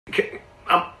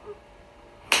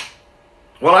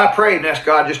Well, I prayed and asked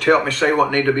God just to help me say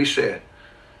what needed to be said.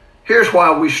 Here's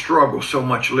why we struggle so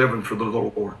much living for the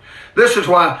Lord. This is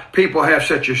why people have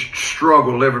such a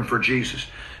struggle living for Jesus.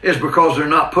 Is because they're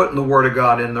not putting the Word of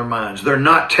God in their minds. They're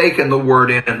not taking the Word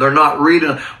in. They're not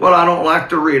reading. Well, I don't like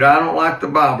to read. I don't like the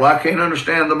Bible. I can't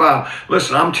understand the Bible.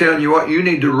 Listen, I'm telling you what, you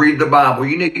need to read the Bible.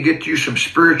 You need to get you some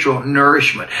spiritual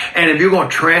nourishment. And if you're going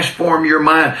to transform your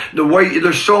mind,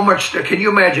 there's so much, can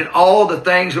you imagine all the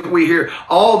things that we hear,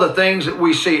 all the things that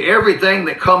we see, everything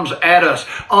that comes at us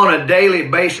on a daily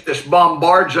basis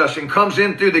bombards us and comes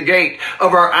in through the gate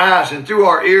of our eyes and through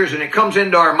our ears, and it comes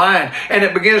into our mind and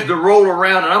it begins to roll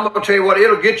around. And I'm going to tell you what,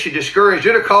 it'll get you discouraged.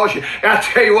 It'll cause you, I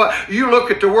tell you what, you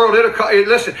look at the world, it'll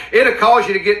cause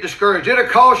you to get discouraged. It'll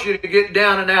cause you to get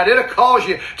down and out. It'll cause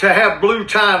you to have blue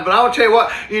time. But I will tell you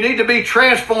what, you need to be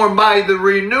transformed by the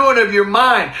renewing of your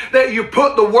mind, that you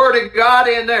put the Word of God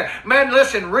in there. Man,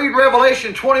 listen, read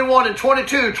Revelation 21 and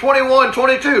 22, 21,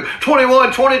 22,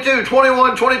 21, 22,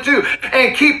 21, 22,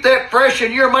 and keep that fresh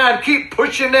in your mind. Keep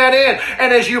pushing that in.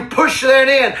 And as you push that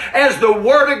in, as the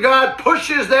Word of God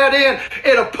pushes that in,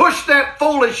 it'll push that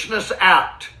foolishness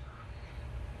out.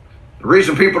 The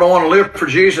reason people don't want to live for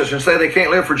Jesus and say they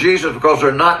can't live for Jesus is because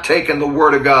they're not taking the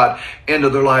Word of God into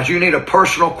their lives. You need a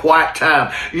personal quiet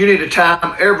time. You need a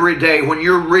time every day when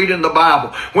you're reading the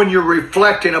Bible, when you're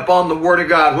reflecting upon the Word of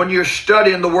God, when you're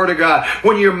studying the Word of God,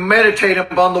 when you're meditating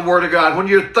upon the Word of God, when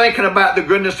you're thinking about the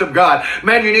goodness of God.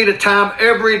 Man, you need a time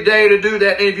every day to do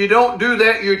that. And if you don't do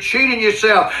that, you're cheating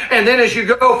yourself. And then as you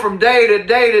go from day to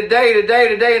day to day to day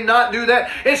to day and not do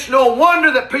that, it's no wonder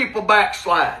that people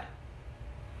backslide.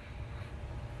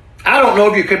 I don't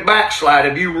know if you could backslide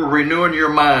if you were renewing your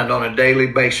mind on a daily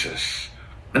basis.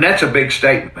 And that's a big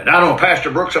statement. I don't know, Pastor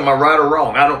Brooks, am I right or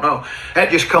wrong? I don't know. That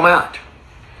just come out.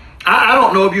 I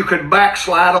don't know if you could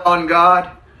backslide on God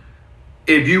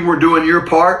if you were doing your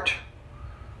part.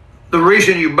 The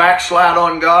reason you backslide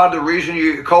on God, the reason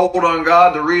you cold on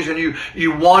God, the reason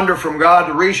you wander from God,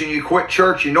 the reason you quit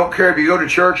church, you don't care if you go to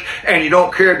church, and you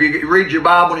don't care if you read your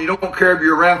Bible, and you don't care if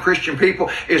you're around Christian people,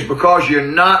 is because you're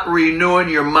not renewing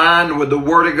your mind with the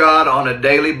Word of God on a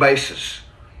daily basis.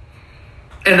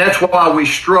 And that's why we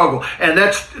struggle. And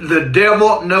that's, the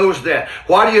devil knows that.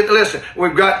 Why do you, listen,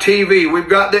 we've got TV, we've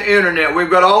got the internet, we've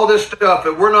got all this stuff.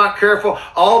 If we're not careful,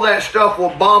 all that stuff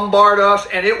will bombard us,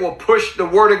 and it will push the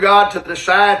Word of God to the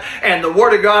side, and the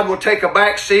Word of God will take a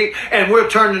back seat, and we'll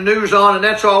turn the news on, and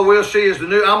that's all we'll see is the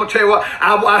news. I'm going to tell you what,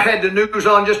 I had the news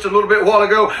on just a little bit while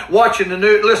ago, watching the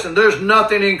news. Listen, there's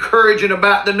nothing encouraging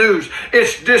about the news.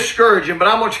 It's discouraging. But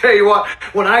I'm going to tell you what,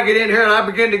 when I get in here and I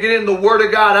begin to get in the Word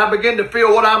of God, I begin to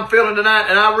feel what I'm feeling tonight,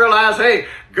 and I realize, hey,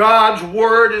 God's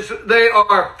Word they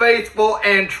are faithful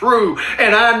and true.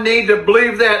 And I need to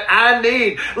believe that. I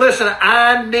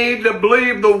need to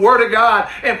believe the Word of God.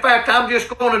 In fact, I'm just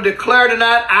going to declare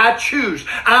tonight, I choose.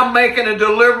 I'm making a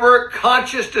deliberate,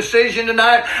 conscious decision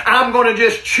tonight. I'm going to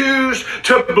just choose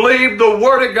to believe the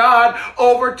Word of God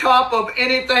over top of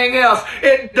anything else.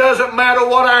 It doesn't matter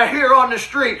what I hear on the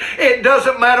street. It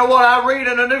doesn't matter what I read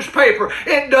in the newspaper.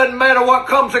 It doesn't matter what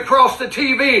comes across the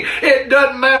TV. It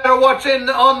doesn't matter what's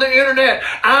on the internet.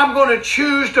 I'm going to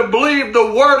choose to believe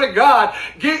the Word of God.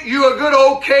 Get you a good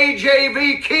old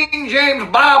KJV, King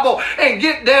James Bible, and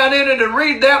get down in it and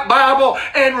read that Bible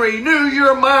and renew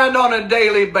your mind on a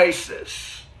daily basis.